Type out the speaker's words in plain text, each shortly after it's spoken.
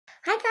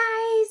Hi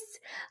guys!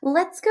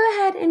 Let's go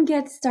ahead and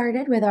get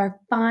started with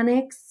our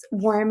phonics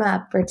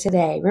warm-up for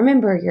today.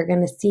 Remember, you're going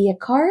to see a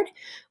card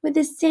with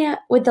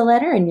the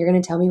letter and you're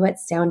going to tell me what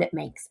sound it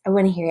makes. I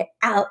want to hear it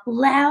out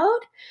loud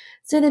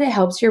so that it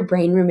helps your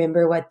brain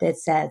remember what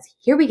this says.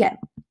 Here we go.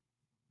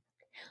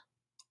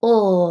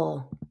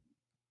 Oh.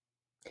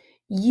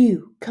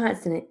 U,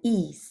 consonant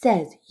E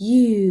says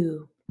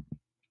you.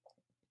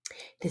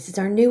 This is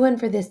our new one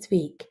for this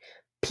week.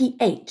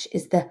 PH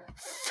is the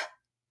F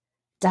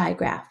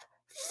digraph.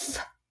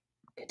 F.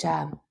 Good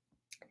job.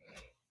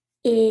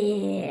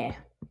 E.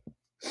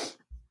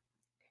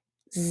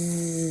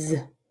 Z.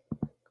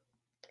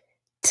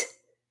 T.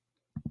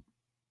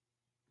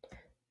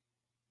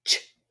 Ch.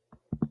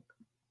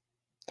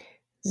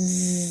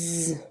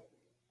 Z.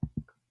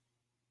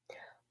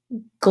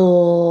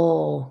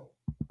 Gl.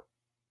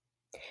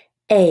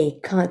 A,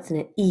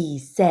 consonant E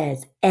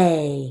says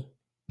A.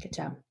 Good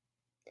job.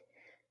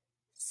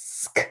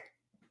 Sk.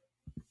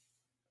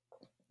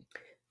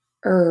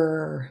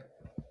 Er.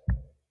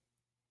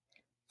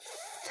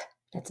 Th.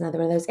 That's another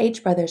one of those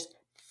H brothers.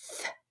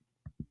 Th.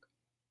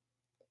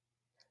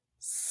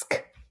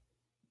 Sk.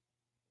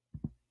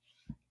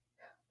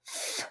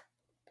 Th.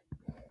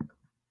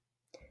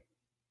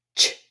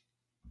 Ch.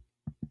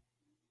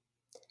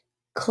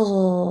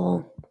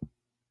 Cl.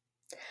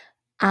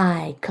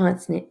 I,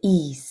 consonant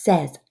E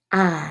says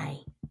I.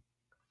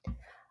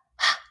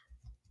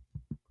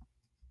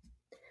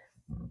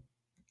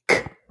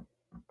 K.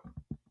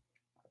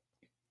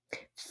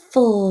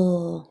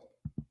 Full.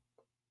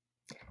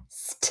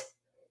 St.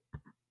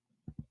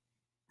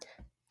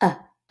 Uh,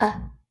 uh,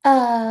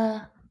 uh.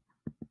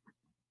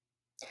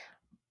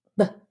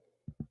 B.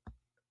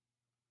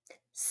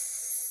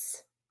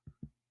 S.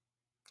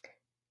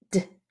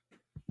 D.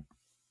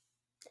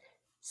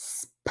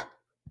 Sp.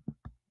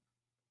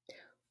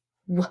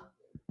 W.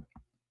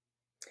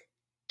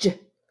 J.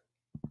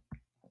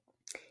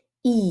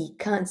 E,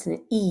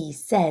 consonant E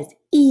says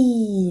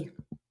E.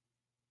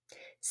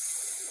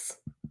 S.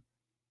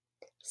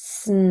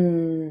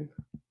 Sn.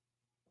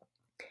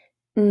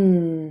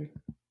 N.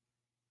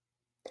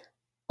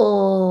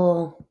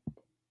 O.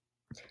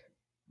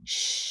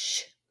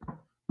 Sh.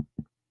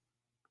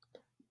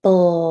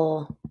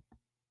 Bull.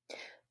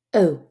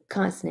 O,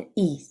 consonant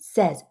E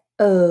says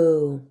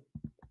O.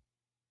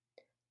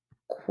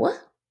 Qu.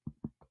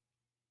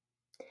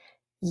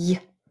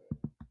 Y.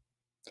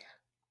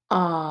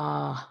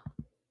 Ah.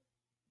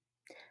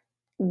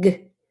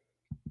 G.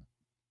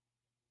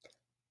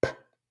 P.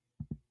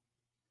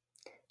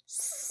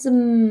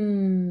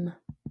 Sm.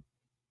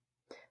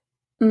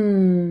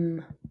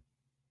 M.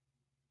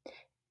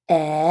 E.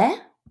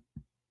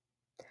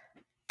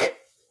 K.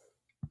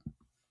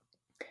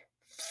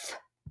 F.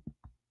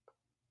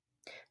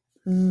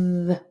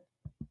 V.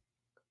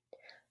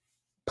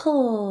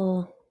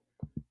 Pull.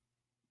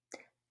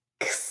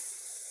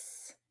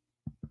 X.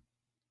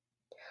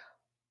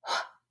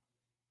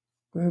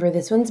 Remember,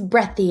 this one's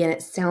breathy and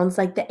it sounds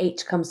like the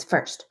H comes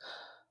first.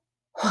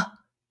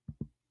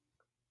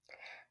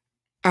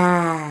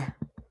 Ah.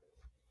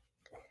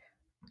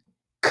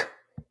 K.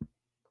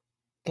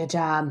 Good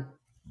job.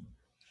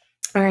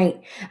 All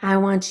right, I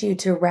want you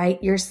to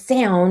write your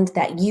sound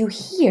that you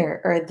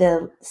hear or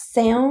the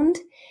sound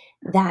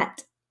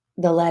that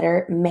the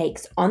letter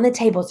makes on the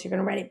table. So you're going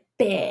to write it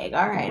big.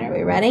 All right, are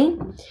we ready?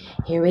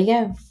 Here we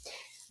go.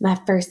 My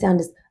first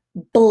sound is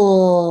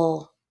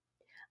bull.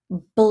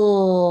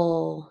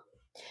 Bull.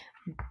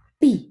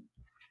 B.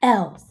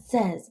 L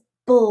says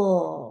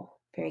bull.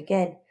 Very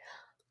good.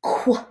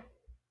 Qu.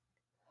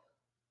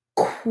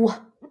 Qu.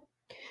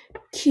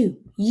 Q.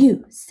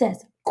 U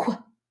says qu.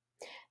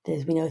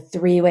 We know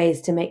three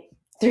ways to make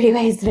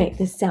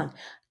this sound.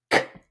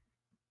 K.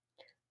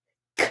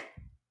 K.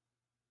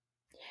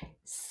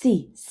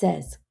 C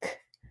says k.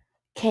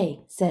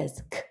 K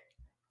says k.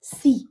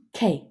 C.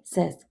 K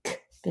says k.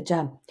 Good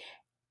job.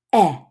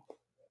 E.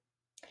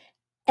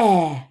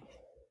 E.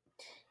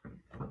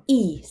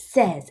 E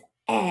says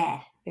eh.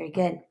 Very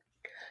good.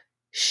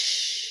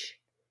 Sh.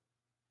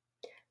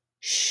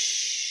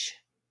 Sh.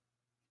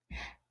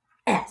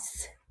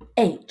 S.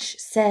 H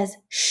says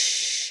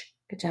shh.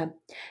 Good job.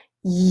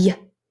 Y.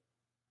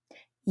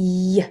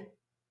 Y.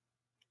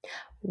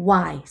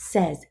 Y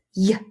says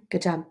y.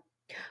 Good job.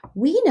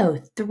 We know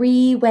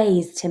three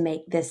ways to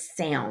make this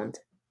sound.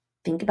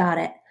 Think about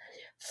it.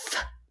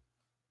 F.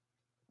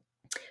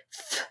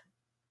 F.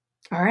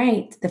 All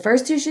right, the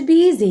first two should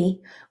be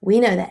easy. We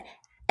know that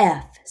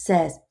F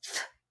says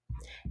f.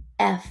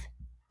 F.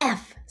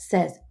 F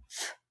says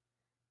f.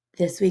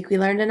 This week we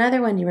learned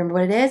another one. Do you remember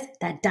what it is?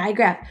 That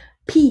digraph.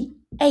 P.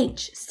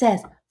 H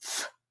says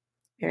f.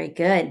 Very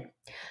good.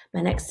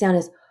 My next sound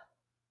is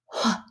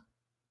h.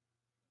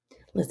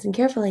 Listen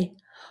carefully.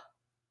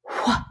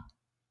 H.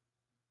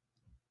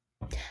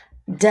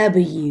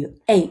 W.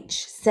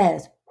 H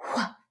says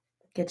h.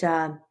 Good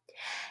job.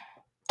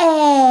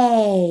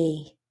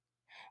 A.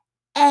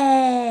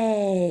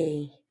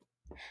 A.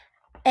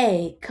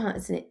 A,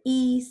 consonant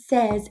E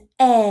says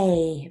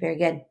A. Very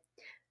good.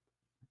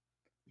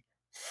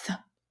 Th.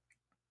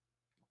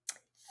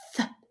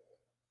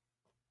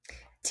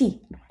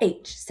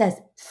 T-H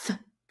says th.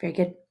 Very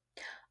good.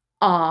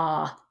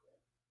 Ah.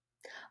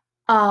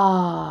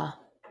 Ah.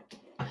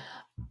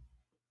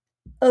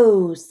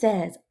 O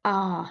says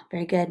ah.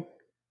 Very good.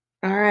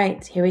 All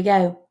right, here we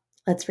go.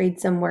 Let's read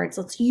some words.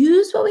 Let's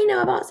use what we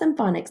know about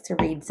symphonics to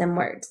read some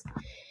words.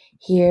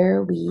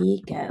 Here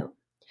we go.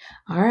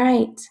 All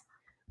right.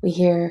 We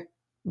hear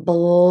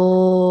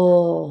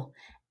bull,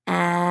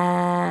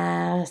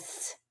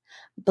 ass,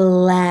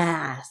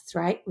 blast,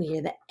 right? We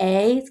hear the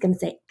A. It's going to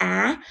say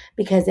ah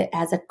because it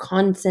has a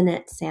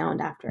consonant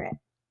sound after it.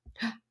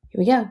 Here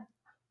we go.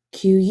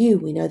 Q-U.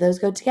 We know those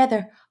go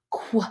together.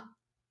 Qu.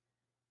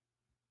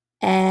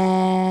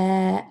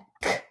 Ek.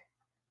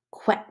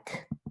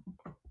 Quack.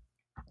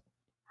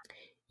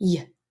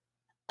 Y.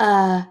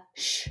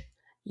 Sh.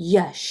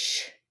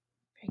 Yush.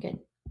 Very good.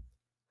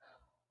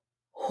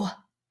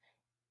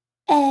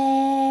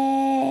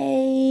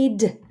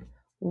 Aid.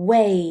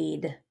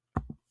 Wade.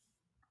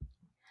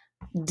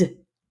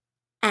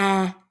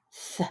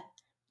 Ath.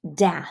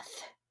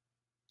 Dath.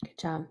 Good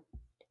job.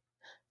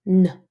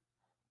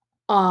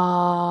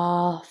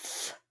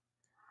 Off.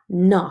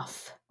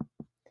 Noff.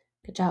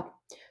 Good job.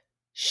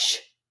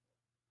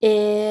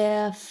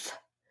 If.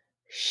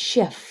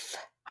 Shift.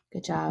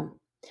 Good job.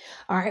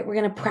 All right, we're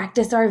going to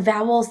practice our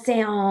vowel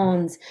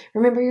sounds.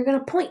 Remember, you're going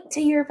to point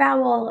to your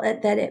vowel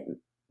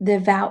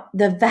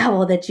the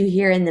vowel that you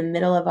hear in the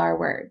middle of our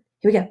word.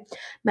 Here we go.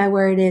 My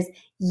word is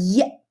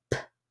yip.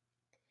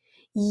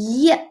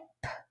 Yip.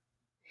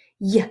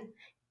 Yip.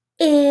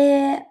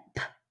 Ip.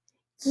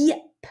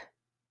 Yip.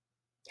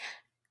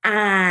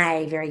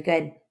 I. Very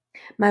good.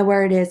 My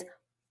word is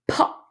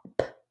pop.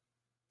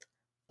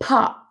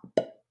 Pop.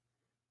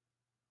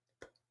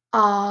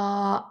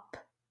 Op.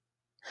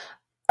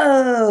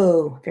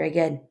 Oh, very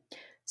good.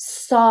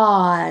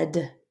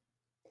 Sod.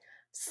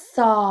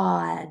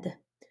 Sod.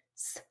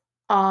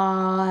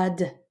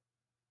 Odd.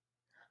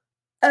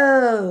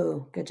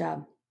 Oh, good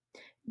job.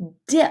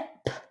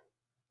 Dip.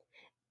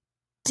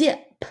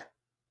 Dip.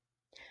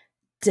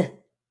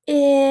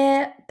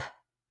 Dip.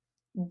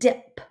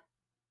 Dip.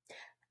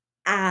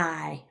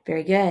 I.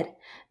 Very good.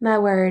 My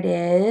word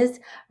is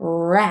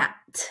rat.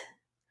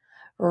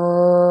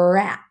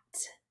 Rat.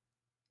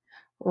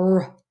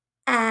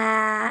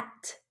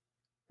 At.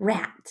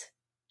 Rat.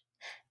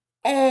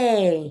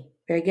 A.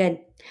 Very good.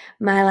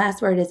 My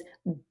last word is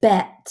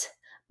bet.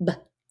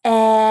 Bet.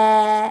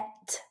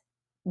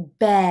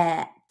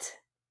 Bet.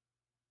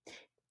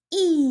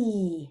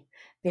 E.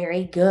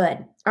 Very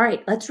good. All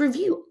right, let's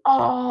review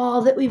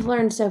all that we've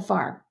learned so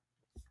far.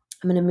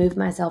 I'm going to move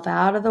myself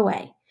out of the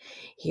way.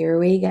 Here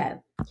we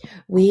go.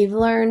 We've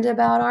learned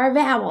about our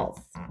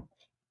vowels.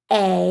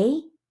 A,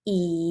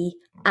 E,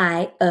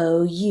 I,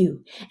 O,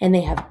 U. And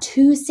they have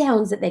two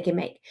sounds that they can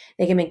make.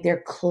 They can make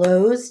their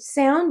closed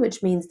sound,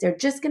 which means they're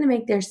just going to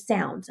make their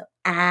sound. So,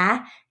 a,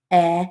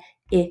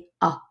 e,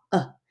 I,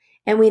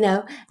 and we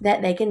know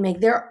that they can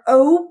make their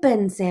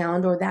open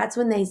sound, or that's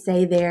when they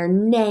say their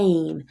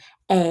name.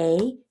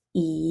 A,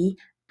 E,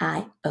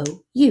 I, O,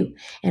 U.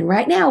 And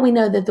right now we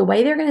know that the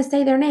way they're going to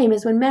say their name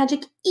is when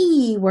magic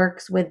E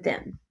works with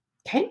them.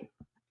 Okay?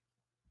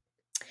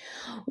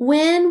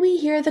 When we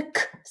hear the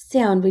k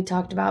sound, we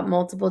talked about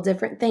multiple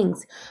different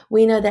things.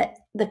 We know that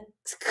the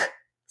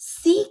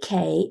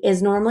CK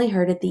is normally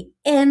heard at the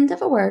end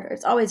of a word, or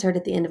it's always heard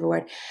at the end of a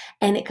word,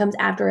 and it comes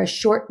after a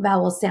short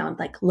vowel sound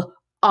like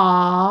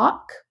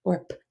ak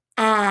or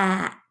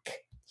ak.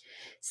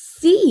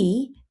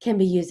 C can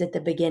be used at the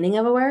beginning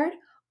of a word,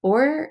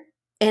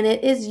 and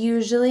it is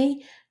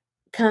usually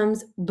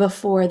comes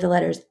before the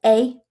letters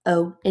A,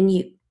 O, and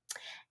U.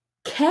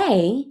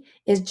 K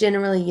is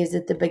generally used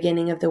at the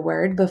beginning of the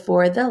word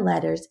before the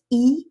letters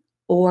E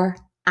or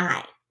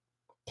I.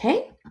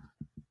 Okay?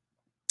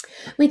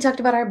 We talked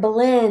about our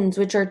blends,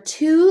 which are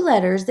two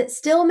letters that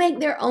still make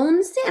their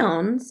own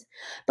sounds,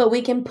 but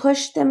we can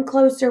push them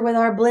closer with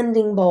our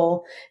blending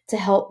bowl to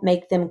help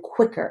make them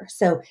quicker.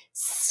 So,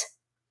 s,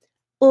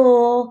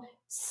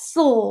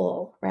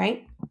 sul,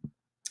 right?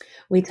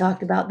 We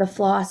talked about the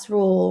floss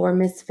rule, or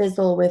Miss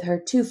Fizzle with her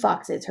 2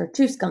 foxes, her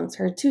 2 skunks,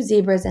 her 2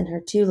 zebras, and her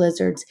 2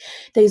 lizards.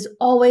 These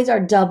always are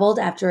doubled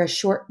after a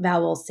short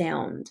vowel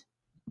sound.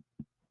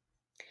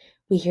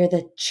 We hear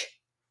the ch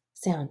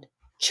sound.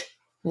 Ch.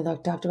 We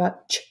talked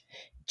about ch.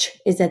 Ch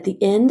is at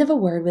the end of a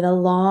word with a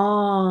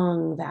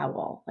long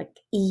vowel, like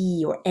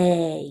E or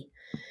A.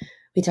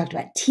 We talked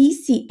about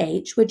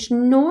TCH, which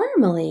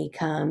normally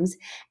comes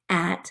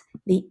at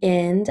the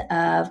end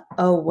of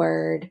a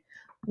word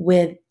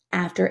with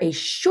after a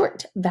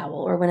short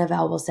vowel, or when a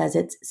vowel says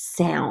its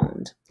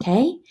sound,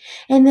 okay?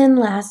 And then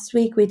last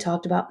week we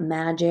talked about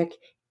magic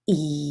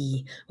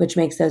E, which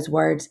makes those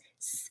words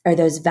or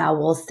those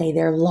vowels say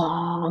their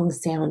long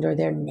sound or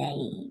their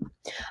name,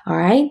 all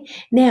right?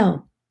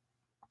 Now,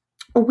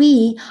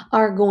 we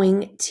are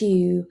going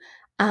to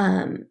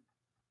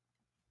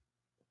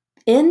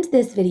end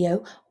this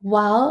video.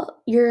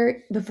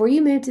 Before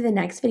you move to the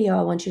next video,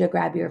 I want you to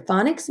grab your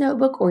phonics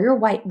notebook or your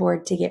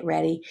whiteboard to get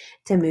ready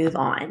to move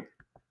on.